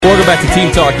Welcome back to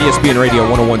Team Talk, ESPN Radio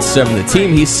 101.7 The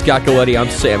Team. He's Scott Galletti. I'm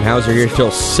Sam Hauser here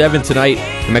till 7 tonight.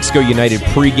 The Mexico United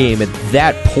pregame at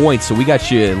that point. So we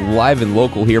got you live and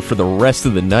local here for the rest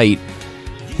of the night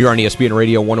here on ESPN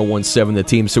Radio 101.7 The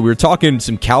Team. So we were talking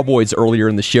some Cowboys earlier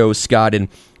in the show, Scott, and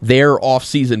their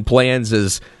offseason plans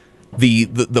is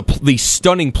the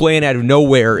stunning plan out of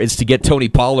nowhere is to get Tony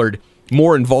Pollard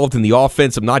more involved in the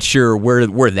offense. I'm not sure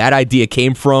where that idea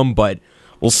came from, but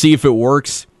we'll see if it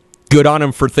works. Good on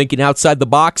him for thinking outside the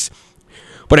box.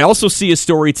 But I also see a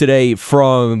story today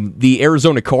from the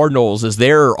Arizona Cardinals as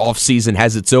their offseason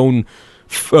has its own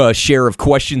share of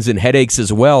questions and headaches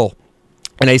as well.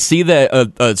 And I see that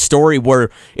a story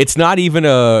where it's not even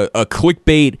a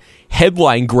clickbait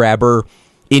headline grabber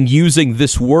in using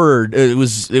this word. It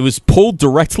was pulled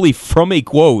directly from a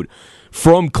quote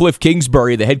from Cliff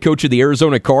Kingsbury, the head coach of the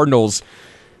Arizona Cardinals,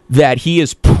 that he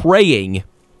is praying,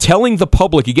 telling the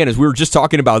public, again, as we were just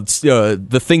talking about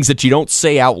the things that you don't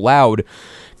say out loud,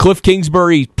 Cliff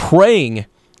Kingsbury praying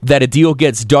that a deal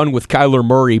gets done with Kyler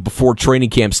Murray before training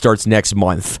camp starts next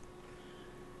month.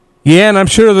 Yeah, and I'm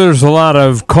sure there's a lot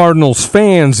of Cardinals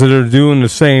fans that are doing the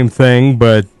same thing,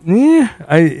 but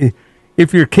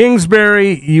if you're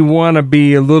Kingsbury, you want to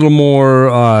be a little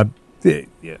more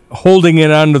holding it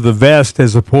under the vest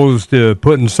as opposed to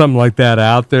putting something like that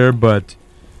out there, but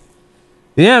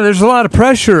yeah, there's a lot of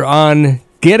pressure on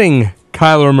getting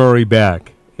Kyler Murray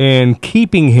back and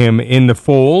keeping him in the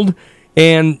fold.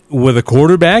 And with a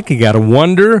quarterback, you got to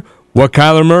wonder what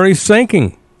Kyler Murray's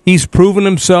thinking. He's proven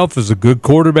himself as a good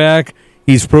quarterback.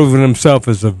 He's proven himself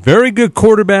as a very good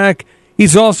quarterback.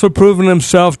 He's also proven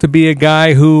himself to be a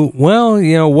guy who, well,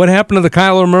 you know, what happened to the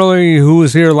Kyler Murray who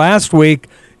was here last week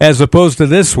as opposed to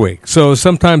this week? So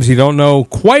sometimes you don't know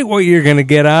quite what you're going to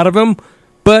get out of him,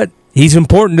 but he's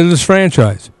important to this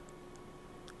franchise.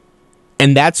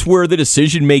 And that's where the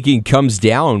decision-making comes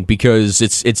down, because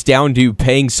it's down to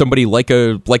paying somebody like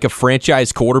a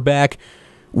franchise quarterback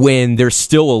when there's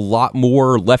still a lot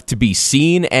more left to be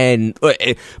seen. And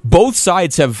both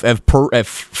sides have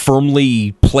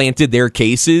firmly planted their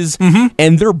cases,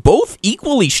 and they're both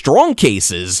equally strong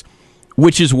cases,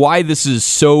 which is why this is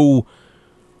so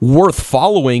worth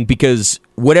following, because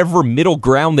whatever middle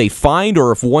ground they find,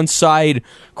 or if one side,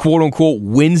 quote-unquote,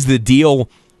 wins the deal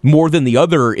more than the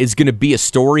other, is going to be a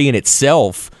story in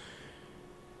itself.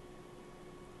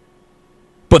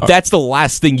 But that's the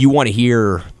last thing you want to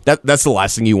hear. That's the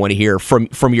last thing you want to hear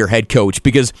from your head coach,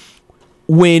 because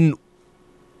when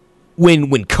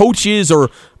coaches, or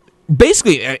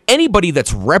basically anybody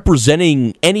that's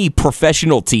representing any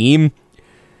professional team,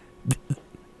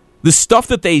 the stuff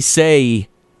that they say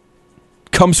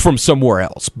comes from somewhere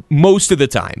else most of the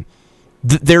time.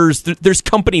 There's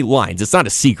company lines. It's not a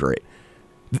secret.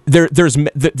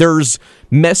 There's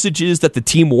messages that the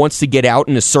team wants to get out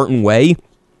in a certain way.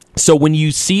 So when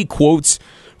you see quotes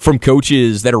from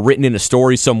coaches that are written in a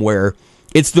story somewhere,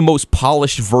 it's the most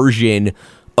polished version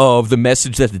of the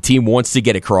message that the team wants to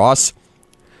get across.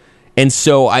 And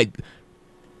so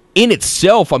in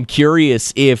itself, I'm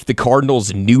curious if the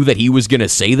Cardinals knew that he was going to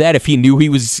say that. If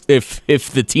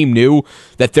the team knew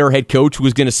that their head coach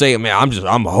was going to say, "Man,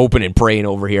 I'm hoping and praying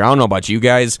over here. I don't know about you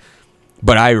guys,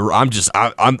 but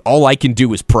I'm all I can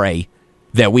do is pray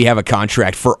that we have a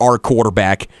contract for our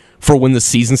quarterback for when the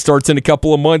season starts in a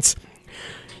couple of months."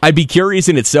 I'd be curious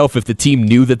in itself if the team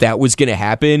knew that was going to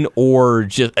happen, or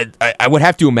just I would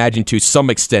have to imagine to some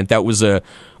extent that was a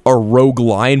rogue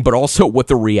line, but also what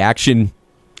the reaction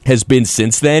has been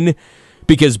since then,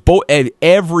 because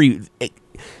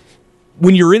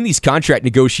when you're in these contract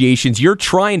negotiations, you're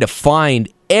trying to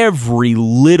find every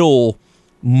little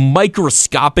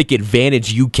microscopic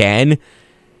advantage you can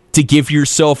to give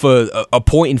yourself a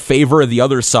point in favor of the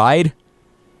other side.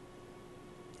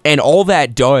 And all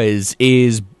that does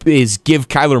is give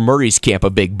Kyler Murray's camp a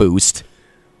big boost.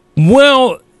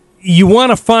 Well, you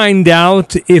want to find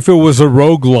out if it was a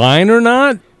rogue line or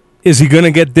not. Is he going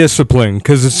to get disciplined?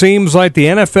 Because it seems like the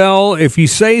NFL, if you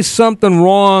say something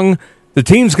wrong, the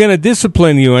team's going to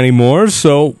discipline you anymore.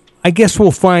 So I guess we'll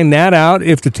find that out.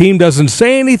 If the team doesn't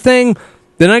say anything,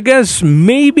 then I guess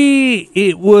maybe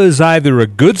it was either a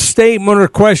good statement or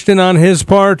question on his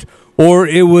part, or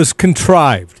it was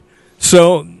contrived.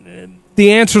 So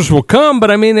the answers will come,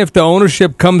 but I mean, if the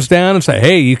ownership comes down and say,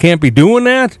 hey, you can't be doing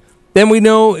that, then we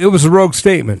know it was a rogue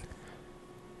statement.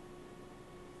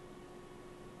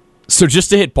 So just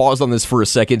to hit pause on this for a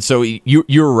second, so you're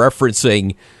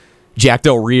referencing Jack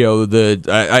Del Rio,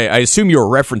 I assume you were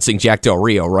referencing Jack Del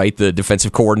Rio, right? The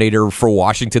defensive coordinator for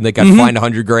Washington that got fined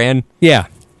 $100,000. Yeah.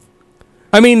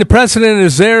 I mean, the precedent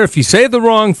is there if you say the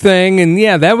wrong thing, and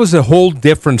yeah, that was a whole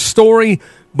different story,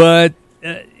 but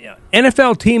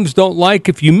NFL teams don't like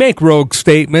if you make rogue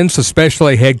statements,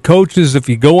 especially head coaches. If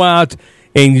you go out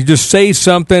and you just say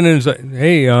something and say,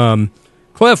 hey,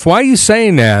 Cliff, why are you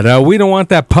saying that? We don't want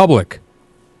that public.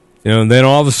 And then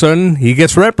all of a sudden he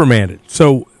gets reprimanded.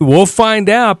 So we'll find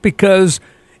out because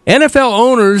NFL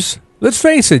owners, let's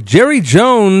face it, Jerry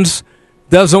Jones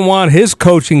doesn't want his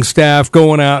coaching staff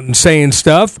going out and saying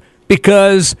stuff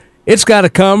because it's got to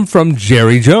come from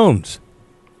Jerry Jones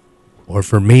or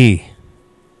for me.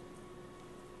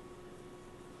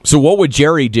 So what would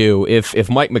Jerry do if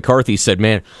Mike McCarthy said,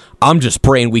 man, I'm just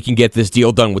praying we can get this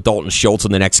deal done with Dalton Schultz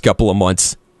in the next couple of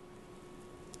months?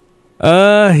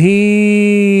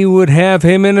 He would have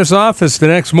him in his office the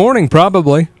next morning,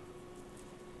 probably.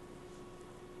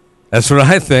 That's what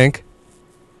I think.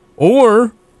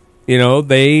 Or,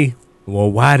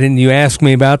 why didn't you ask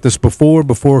me about this before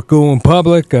going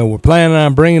public? We're planning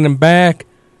on bringing him back.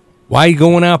 Why are you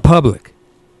going out public?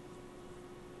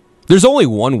 There's only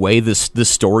one way this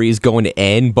story is going to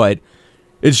end, but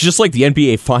it's just like the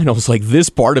NBA Finals. Like, this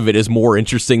part of it is more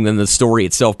interesting than the story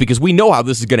itself because we know how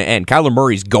this is going to end. Kyler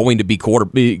Murray's going to be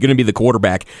the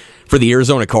quarterback for the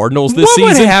Arizona Cardinals this season.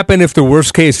 What would happen if the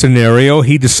worst case scenario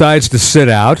he decides to sit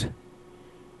out?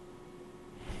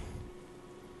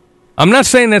 I'm not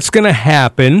saying that's going to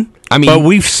happen, but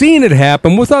we've seen it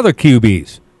happen with other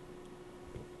QBs.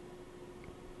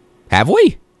 Have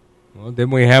we? Well,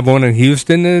 didn't we have one in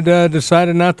Houston that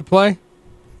decided not to play?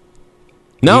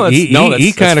 No,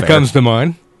 he kind of comes to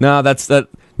mind. No,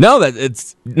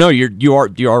 you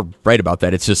are right about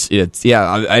that.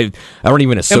 I don't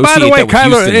even associate that with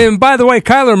Houston. And by the way,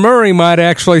 Kyler Murray might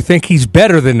actually think he's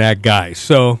better than that guy.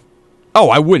 So,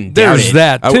 I wouldn't doubt it. There's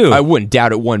that too. I wouldn't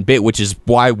doubt it one bit, which is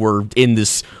why we're in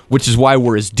this. Which is why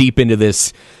we're as deep into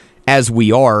this as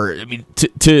we are. I mean,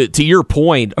 to your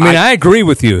point. I agree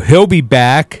with you. He'll be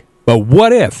back, but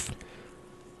what if?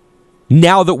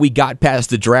 Now that we got past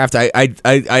the draft, I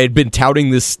had been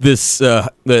touting this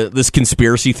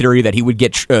conspiracy theory that he would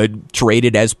get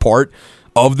traded as part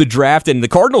of the draft, and the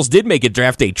Cardinals did make a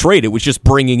draft day trade. It was just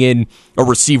bringing in a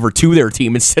receiver to their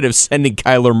team instead of sending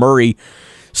Kyler Murray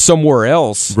somewhere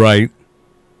else. Right.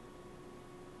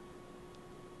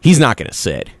 He's not going to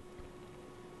sit.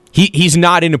 He's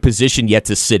not in a position yet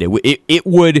to sit. It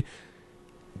would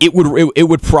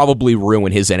probably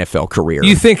ruin his NFL career.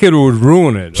 You think it would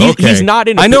ruin it? He's not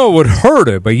in. I know it would hurt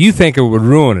it, but you think it would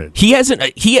ruin it? He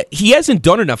hasn't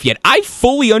done enough yet. I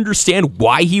fully understand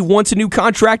why he wants a new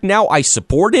contract now. I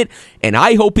support it, and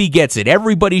I hope he gets it.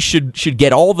 Everybody should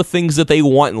get all the things that they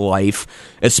want in life,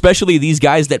 especially these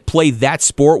guys that play that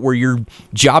sport where your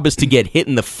job is to get hit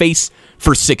in the face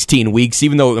for 16 weeks.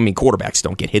 Even though quarterbacks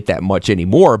don't get hit that much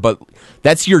anymore, but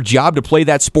that's your job to play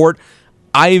that sport.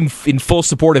 I'm in full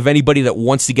support of anybody that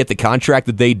wants to get the contract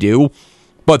that they do.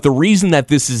 But the reason that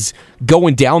this is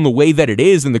going down the way that it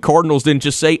is, and the Cardinals didn't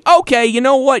just say, okay, you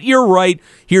know what, you're right,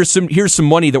 here's some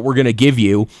money that we're going to give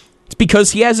you, it's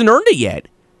because he hasn't earned it yet.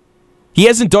 He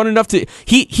hasn't done enough to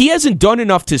he hasn't done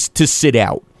enough to sit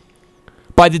out.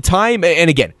 By the time, and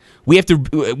again, we have to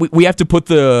put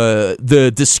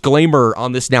the disclaimer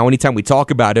on this now anytime we talk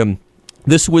about him.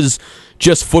 This was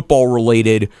just football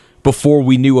related before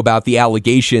we knew about the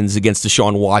allegations against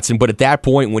Deshaun Watson. But at that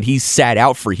point, when he sat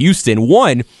out for Houston,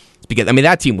 one, because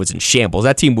that team was in shambles.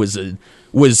 That team was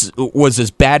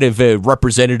as bad of a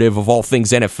representative of all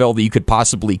things NFL that you could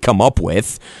possibly come up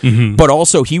with. Mm-hmm. But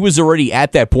also, he was already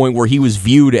at that point where he was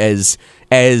viewed as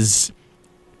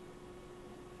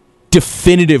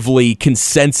definitively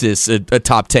consensus a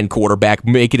top 10 quarterback,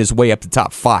 making his way up to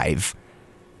top 5.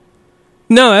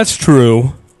 No, that's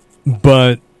true.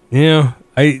 But,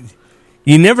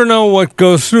 you never know what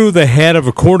goes through the head of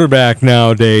a quarterback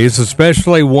nowadays,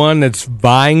 especially one that's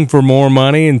vying for more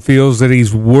money and feels that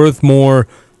he's worth more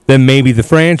than maybe the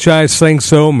franchise thinks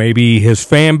so, maybe his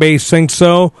fan base thinks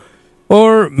so,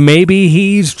 or maybe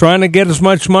he's trying to get as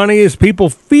much money as people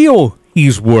feel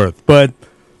he's worth. But,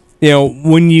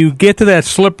 when you get to that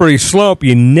slippery slope,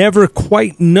 you never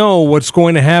quite know what's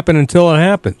going to happen until it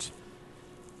happens.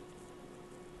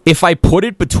 If I put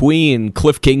it between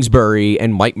Cliff Kingsbury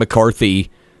and Mike McCarthy,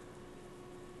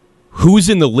 who's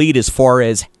in the lead as far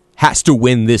as has to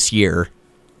win this year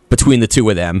between the two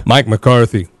of them? Mike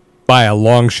McCarthy, by a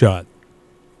long shot.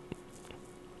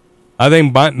 I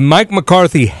think Mike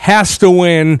McCarthy has to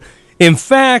win. In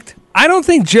fact, I don't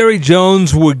think Jerry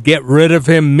Jones would get rid of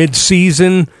him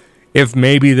mid-season if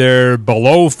maybe they're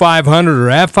below 500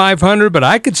 or at 500, but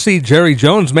I could see Jerry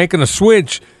Jones making a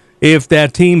switch if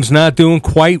that team's not doing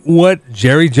quite what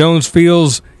Jerry Jones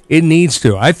feels it needs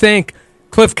to. I think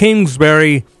Cliff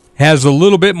Kingsbury has a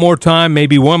little bit more time,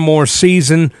 maybe one more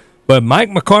season, But Mike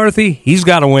McCarthy, he's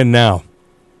got to win now.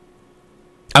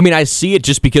 I mean, I see it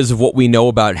just because of what we know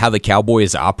about how the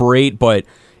Cowboys operate, but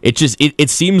it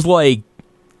seems like...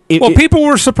 people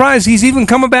were surprised he's even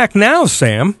coming back now,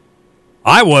 Sam.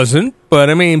 I wasn't,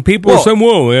 but I mean, people were saying,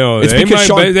 "Whoa,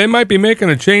 they might be making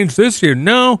a change this year."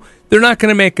 No, they're not going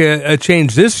to make a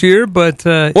change this year. But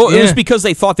it was because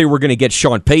they thought they were going to get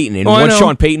Sean Payton, and once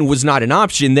Sean Payton was not an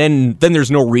option, then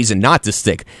there's no reason not to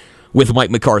stick with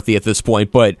Mike McCarthy at this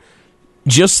point. But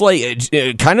just like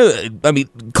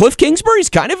Cliff Kingsbury's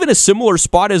kind of in a similar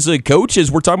spot as a coach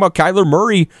as we're talking about Kyler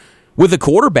Murray with a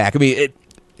quarterback. I mean,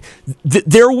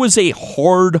 there was a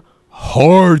hard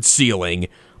ceiling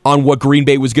on what Green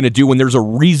Bay was going to do, and there's a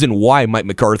reason why Mike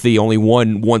McCarthy only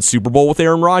won one Super Bowl with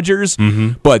Aaron Rodgers.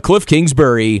 Mm-hmm. But Cliff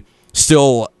Kingsbury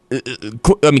still has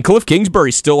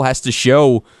to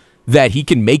show that he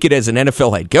can make it as an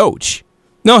NFL head coach.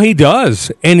 No, he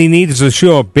does, and he needs to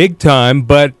show up big time,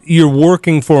 but you're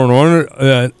working for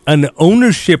an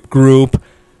ownership group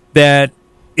that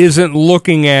isn't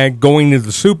looking at going to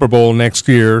the Super Bowl next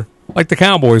year like the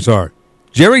Cowboys are.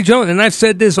 Jerry Jones, and I've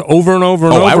said this over and over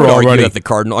and over I would already. argue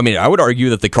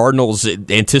that the Cardinals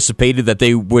anticipated that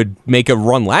they would make a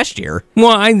run last year.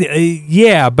 Well,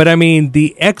 but I mean,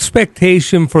 the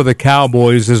expectation for the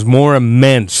Cowboys is more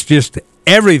immense, just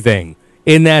everything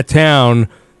in that town,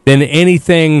 than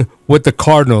anything with the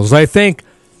Cardinals. I think,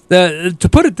 to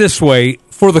put it this way,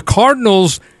 for the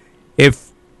Cardinals,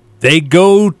 if they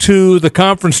go to the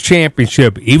conference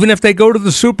championship, even if they go to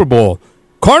the Super Bowl,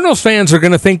 Cardinals fans are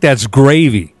going to think that's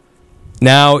gravy.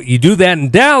 Now, you do that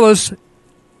in Dallas,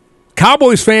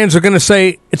 Cowboys fans are going to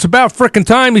say, it's about frickin'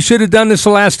 time you should have done this the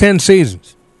last 10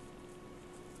 seasons.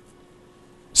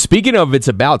 Speaking of it's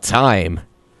about time,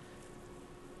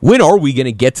 when are we going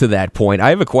to get to that point? I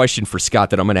have a question for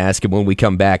Scott that I'm going to ask him when we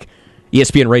come back.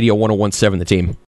 ESPN Radio 101.7 The Team.